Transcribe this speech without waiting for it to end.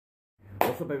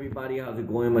What's up, everybody? How's it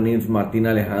going? My name is Martini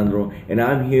Alejandro, and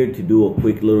I'm here to do a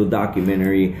quick little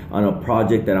documentary on a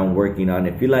project that I'm working on.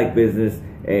 If you like business,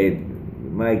 hey, you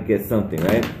might get something,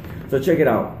 right? So check it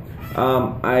out.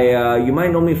 You might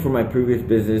know me from my previous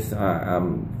business.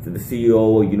 I'm the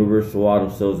CEO of Universal Auto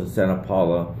Sales in Santa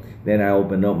Paula. Then I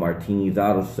opened up Martini's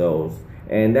Auto Sales,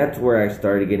 and that's where I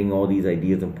started getting all these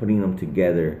ideas and putting them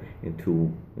together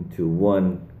into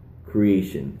one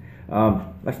creation. I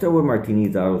started with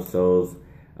Martini's Auto Sales,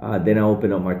 then I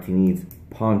opened up Martini's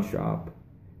Pawn Shop,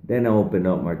 then I opened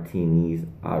up Martini's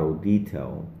Auto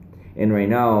Detail, and right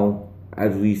now,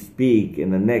 as we speak,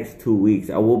 in the next 2 weeks,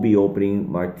 I will be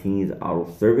opening Martini's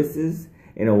Auto Services,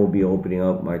 and I will be opening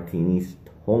up Martini's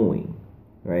Towing,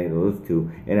 right, those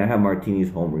two, and I have Martini's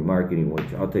Home Remarketing,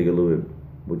 which I'll tell you a little bit,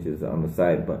 which is on the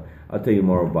side, but I'll tell you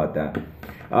more about that.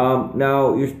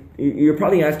 Now, you're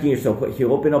probably asking yourself, what,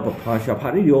 you open up a pawn shop?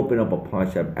 How did you open up a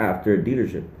pawn shop after a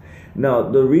dealership? Now,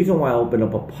 the reason why I opened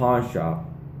up a pawn shop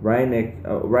right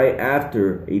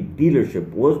after a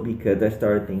dealership was because I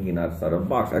started thinking outside of the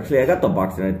box. Actually, I got the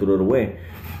box and I threw it away.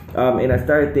 And I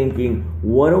started thinking,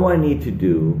 what do I need to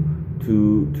do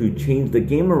to change the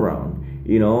game around?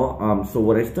 You know, so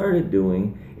what I started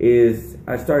doing is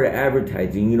I started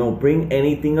advertising, you know, bring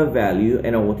anything of value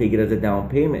and I will take it as a down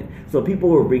payment. So people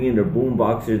were bringing their boom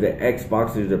boxes, their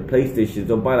Xboxes, their PlayStations.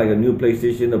 They'll buy like a new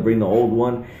PlayStation, they'll bring the old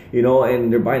one, you know,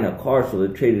 and they're buying a car, so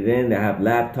they trade it in. They have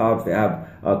laptops, they have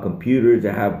computers,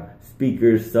 they have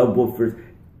speakers, subwoofers,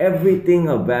 everything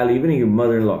of value, even your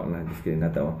mother-in-law. No, just kidding,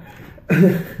 not that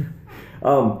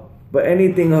one. But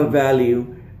anything of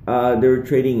value, they were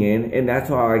trading in, and that's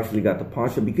how I actually got the pawn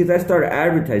shop, because I started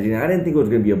advertising. I didn't think it was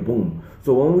going to be a boom.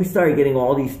 So when we started getting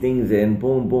all these things in,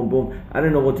 boom, boom, boom, I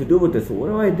didn't know what to do with this. So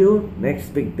what do?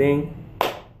 Next big thing,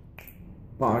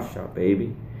 pawn shop,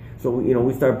 baby. So, you know,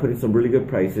 we started putting some really good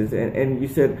prices, and you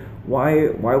said, why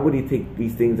would he take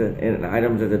these things and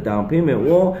items as a down payment?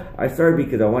 Well, I started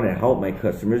because I wanted to help my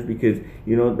customers, because,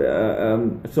 you know,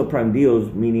 the subprime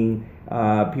deals, meaning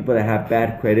people that have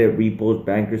bad credit, repos,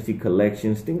 bankruptcy,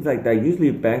 collections, things like that. Usually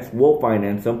banks will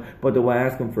finance them, but they will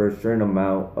ask them for a certain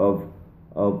amount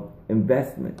of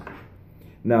investment.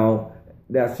 Now,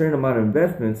 that certain amount of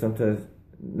investment, sometimes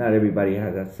not everybody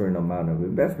has that certain amount of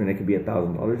investment. It could be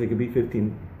 $1,000, it could be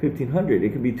 $1,500,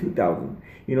 it could be $2,000.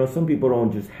 You know, some people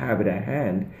don't just have it at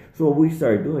hand. So what we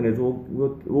start doing is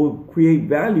we'll create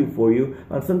value for you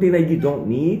on something that you don't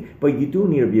need, but you do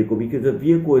need a vehicle, because a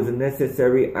vehicle is a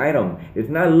necessary item. It's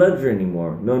not luxury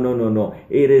anymore. No.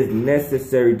 It is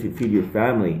necessary to feed your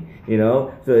family, you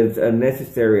know? So it's a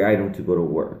necessary item to go to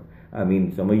work. I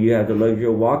mean, some of you have the luxury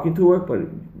of walking to work, but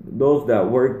those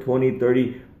that work 20,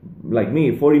 30, like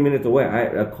me, 40 minutes away,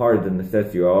 a car is a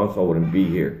necessity, or else I wouldn't be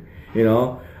here, you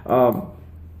know?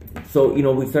 So, you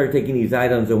know, we started taking these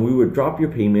items and we would drop your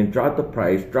payment, drop the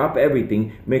price, drop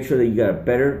everything, make sure that you got a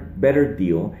better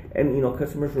deal. And, you know,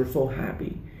 customers were so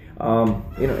happy.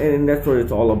 You know, and that's what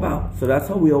it's all about. So that's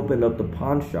how we opened up the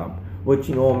pawn shop, which,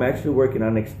 you know, I'm actually working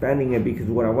on expanding it, because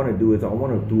what I want to do is I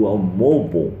want to do a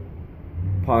mobile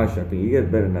pawn shop. You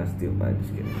guys better not steal mine,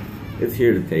 just kidding. It's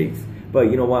here to take. But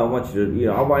you know what, I want you to, you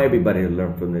know, I want everybody to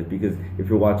learn from this, because if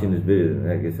you're watching this video,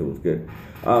 I guess it was good.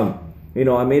 You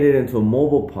know, I made it into a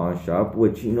mobile pawn shop,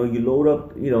 which, you know, you load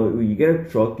up, you know, you get a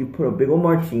truck, you put a big old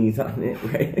Martinis on it,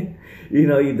 right? You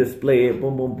know, you display it,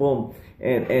 boom, boom, boom.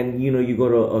 And you know, you go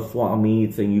to a swap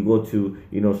meets, and you go to,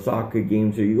 you know, soccer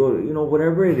games, or you go to, you know,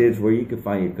 whatever it is where you can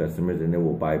find your customers and they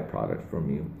will buy products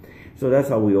from you. So that's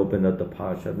how we opened up the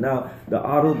pawn shop. Now, the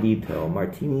auto detail,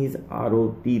 Martini's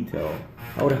Auto Detail,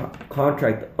 I would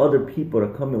contract other people to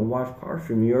come and wash cars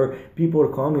from you, or people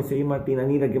to call me and say, hey, Martin, I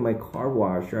need to get my car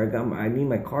washed, or I need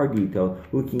my car detail.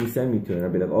 Who can you send me to? And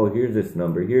I'll be like, oh, here's this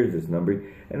number,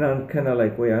 and I'm kind of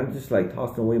like, wait, I'm just like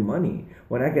tossing away money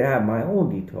when I could have my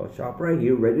own detail shop right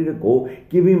here, ready to go,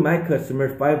 giving my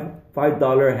customers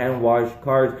 $5 hand wash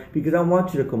cars, because I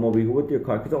want you to come over here with your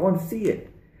car, because I want to see it.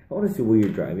 I want to see where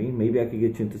you're driving. Maybe I could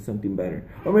get you into something better.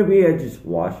 Or maybe I just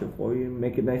wash it for you and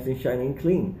make it nice and shiny and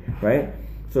clean, right?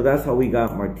 So that's how we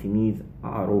got Martini's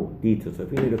Auto Detail. So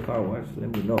if you need a car wash, let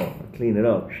me know. I'll clean it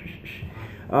up.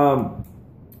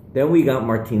 Then we got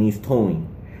Martini's Towing.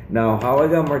 Now, how I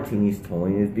got Martini's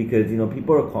Towing is because, you know,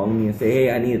 people are calling me and say,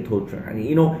 hey, I need a tow truck.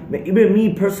 You know, even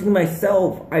me personally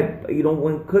myself, you know,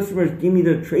 when customers give me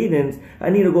their trade-ins, I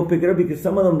need to go pick it up, because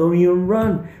some of them don't even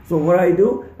run. So what I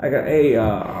do, I got,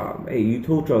 hey, you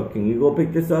tow truck, can you go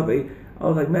pick this up? Hey, I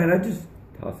was like, man, I just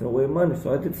tossing away money.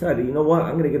 So I decided, you know what,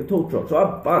 I'm going to get a tow truck. So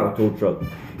I bought a tow truck,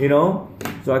 you know.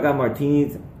 So I got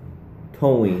Martini's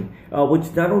towing,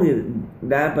 which not only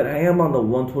that, but I am on the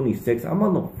 126. I'm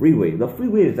on the freeway. The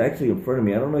freeway is actually in front of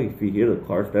me. I don't know if you hear the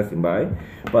cars passing by,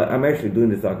 but I'm actually doing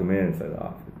this documentary inside the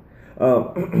office.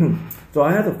 So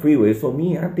I have the freeway. So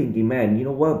I'm thinking, man, you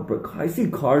know what? I see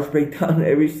cars break down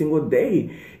every single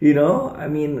day. You know, I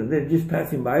mean, they're just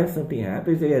passing by. If something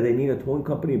happens, yeah, they need a towing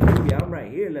company. Baby, I'm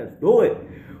right here. Let's do it.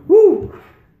 Woo!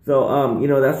 So, you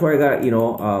know, that's where I got, you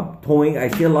know, towing. I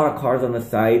see a lot of cars on the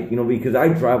side, you know, because I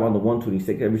drive on the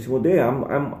 126 every single day.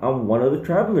 I'm one of the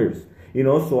travelers, you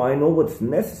know, so I know what's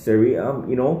necessary.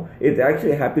 You know, it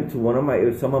actually happened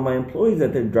to some of my employees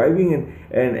that they're driving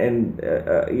and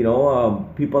you know,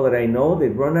 people that I know, they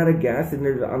run out of gas and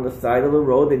they're on the side of the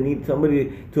road. They need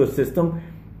somebody to assist them.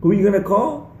 Who are you going to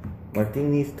call?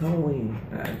 Martini's Towing.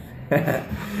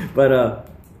 But,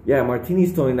 yeah,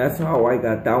 Martini's Towing, that's how I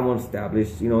got that one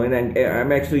established, you know, and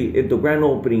I'm actually, the grand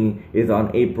opening is on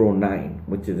April 9,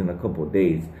 which is in a couple of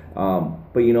days.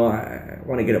 But, you know, I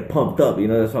want to get it pumped up, you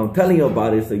know, that's what I'm telling you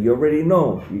about it, so you already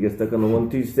know. You get stuck on the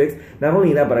 126. Not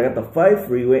only that, but I got the 5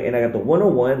 freeway, and I got the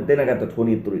 101, then I got the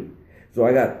 23. So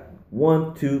I got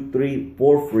 1, 2, 3,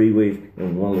 4 freeways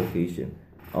in one location.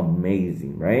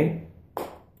 Amazing, right?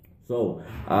 So,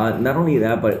 not only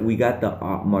that, but we got the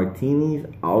Martini's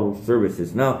Auto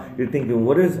Services. Now, you're thinking,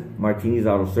 what is Martini's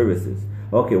Auto Services?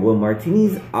 Okay, well,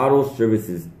 Martini's Auto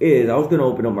Services is, I was going to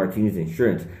open up Martini's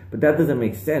Insurance, but that doesn't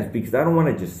make sense because I don't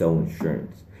want to just sell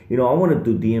insurance. You know, I want to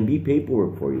do DMV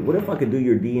paperwork for you. What if I could do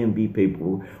your DMV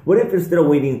paperwork? What if instead of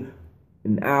waiting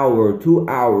an hour, 2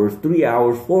 hours, 3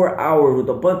 hours, 4 hours with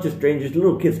a bunch of strangers,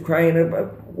 little kids crying,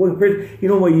 going crazy, you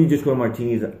know what, you just go to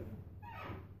Martini's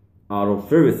Auto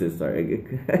Services, sorry,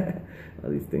 all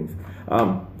these things.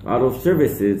 Auto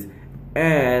Services,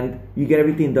 and you get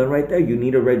everything done right there. You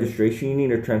need a registration, you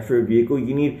need a transfer of vehicle,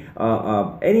 you need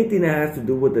anything that has to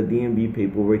do with the DMV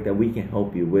paperwork that we can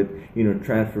help you with. You know,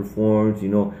 transfer forms, you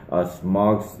know,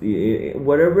 smogs,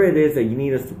 whatever it is that you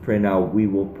need us to print out, we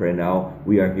will print out.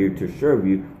 We are here to serve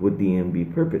you with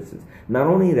DMV purposes. Not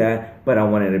only that, but I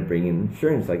wanted to bring in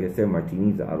insurance. Like I said,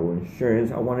 Martini's Auto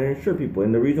Insurance. I wanted to insure people,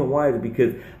 and the reason why is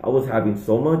because I was having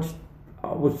so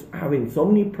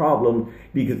many problems,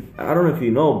 because I don't know if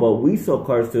you know, but we sell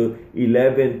cars to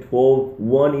 11, 12,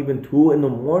 1, even 2 in the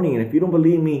morning. And if you don't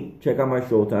believe me, check out my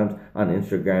showtimes on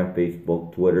Instagram,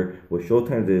 Facebook, Twitter. What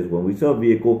showtimes is when we sell a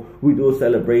vehicle, we do a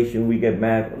celebration, we get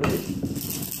mad.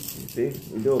 See,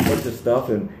 we do a bunch of stuff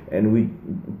and we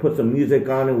put some music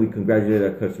on and we congratulate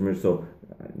our customers. So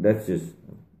that's just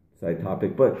a side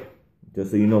topic, but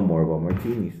just so you know more about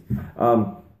Martini's.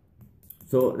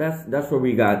 So that's where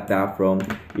we got that from,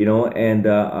 you know, and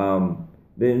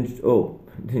the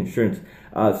insurance.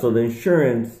 So the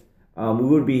insurance, we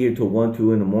would be here till 1,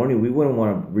 2 in the morning. We wouldn't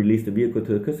want to release the vehicle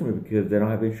to the customer because they don't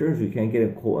have insurance. We can't get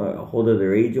a hold of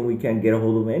their agent. We can't get a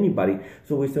hold of anybody.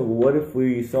 So we said, well, what if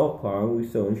we sell a car and we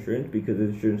sell insurance because the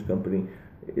insurance company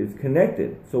is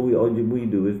connected? So all we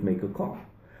do is make a call,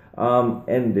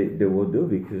 and they will do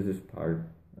because it's part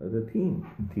of the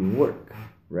teamwork,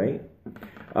 right?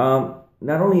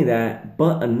 Not only that,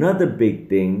 but another big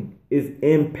thing is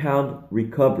impound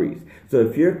recoveries. So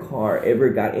if your car ever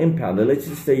got impounded, let's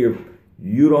just say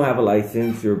you don't have a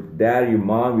license, your dad, your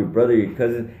mom, your brother, your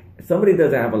cousin, somebody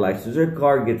doesn't have a license, their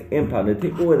car gets impounded,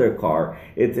 take away their car,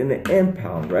 it's an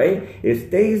impound, right? It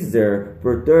stays there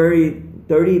for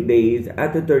 30 days.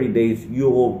 After 30 days,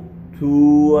 you will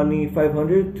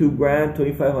 $2,500, $2 grand,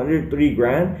 $2,500, $3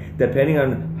 grand, depending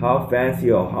on how fancy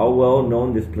or how well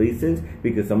known this place is,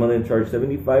 because some of them charge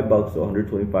 $75 to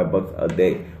 $125 a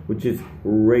day, which is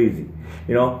crazy,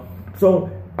 you know. So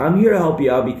I'm here to help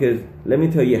you out because let me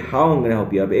tell you how I'm going to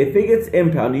help you out. If it gets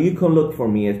impounded, you can look for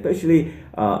me, especially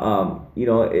you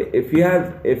know,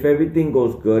 if everything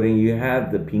goes good and you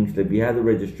have the pink slip, you have the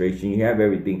registration, you have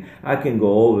everything, I can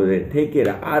go over it, take it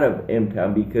out of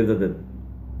impound because of the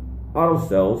auto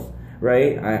sales,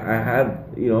 right? I have,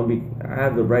 you know, I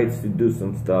have the rights to do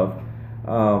some stuff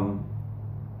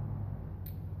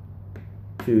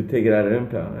to take it out of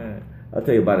impound. I'll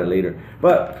tell you about it later.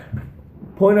 But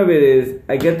point of it is,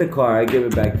 I get the car, I give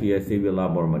it back to you, I save you a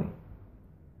lot more money.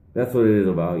 That's what it is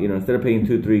about. You know, instead of paying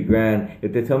 $2-3 grand,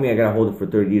 if they tell me I gotta hold it for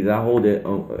 30 years, I hold it,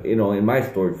 you know, in my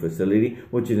storage facility,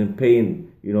 which isn't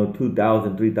paying, you know,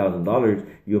 $2,000, $3,000.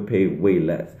 You'll pay way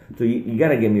less. So you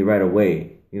gotta get me right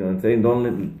away. You know what I'm saying?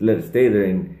 Don't let it stay there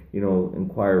and, you know,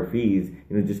 inquire fees.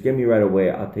 You know, just get me right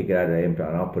away. I'll take it out of the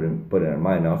impound. I'll put it in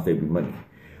mine. I'll save you money.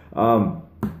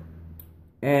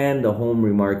 And the home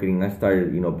remarketing, I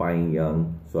started, you know, buying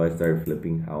young. So I started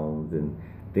flipping homes and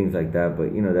things like that.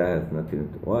 But, you know, that has nothing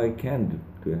to do. Well, it can do.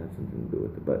 It has something to do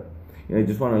with it. But I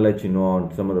just want to let you know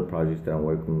on some of the projects that I'm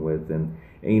working with. And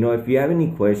if you have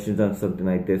any questions on something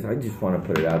like this, I just want to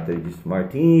put it out there. Just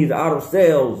Martini's Auto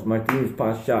Sales, Martini's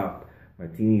Pawn Shop,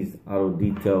 Martini's Auto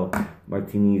Detail,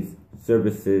 Martini's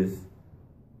Services,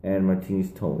 and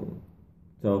Martini's Towing.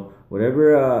 So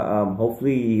whatever,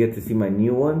 hopefully you get to see my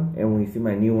new one. And when you see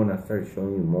my new one, I'll start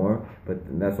showing you more.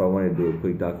 But that's why I want to do a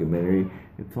quick documentary.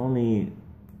 It's only,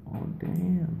 oh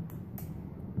damn,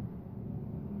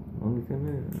 only 10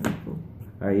 minutes. That's cool.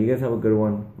 Alright, you guys have a good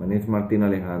one. My name is Martin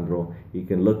Alejandro. You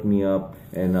can look me up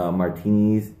and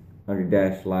Martini's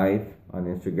 _life on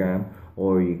Instagram,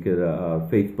 or you could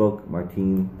Facebook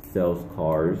Martin Sells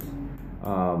Cars.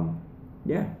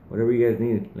 Yeah, whatever you guys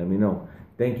need, let me know.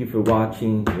 Thank you for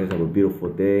watching. You guys have a beautiful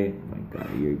day. Oh my God,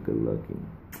 you're good looking.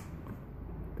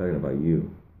 Talking about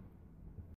you.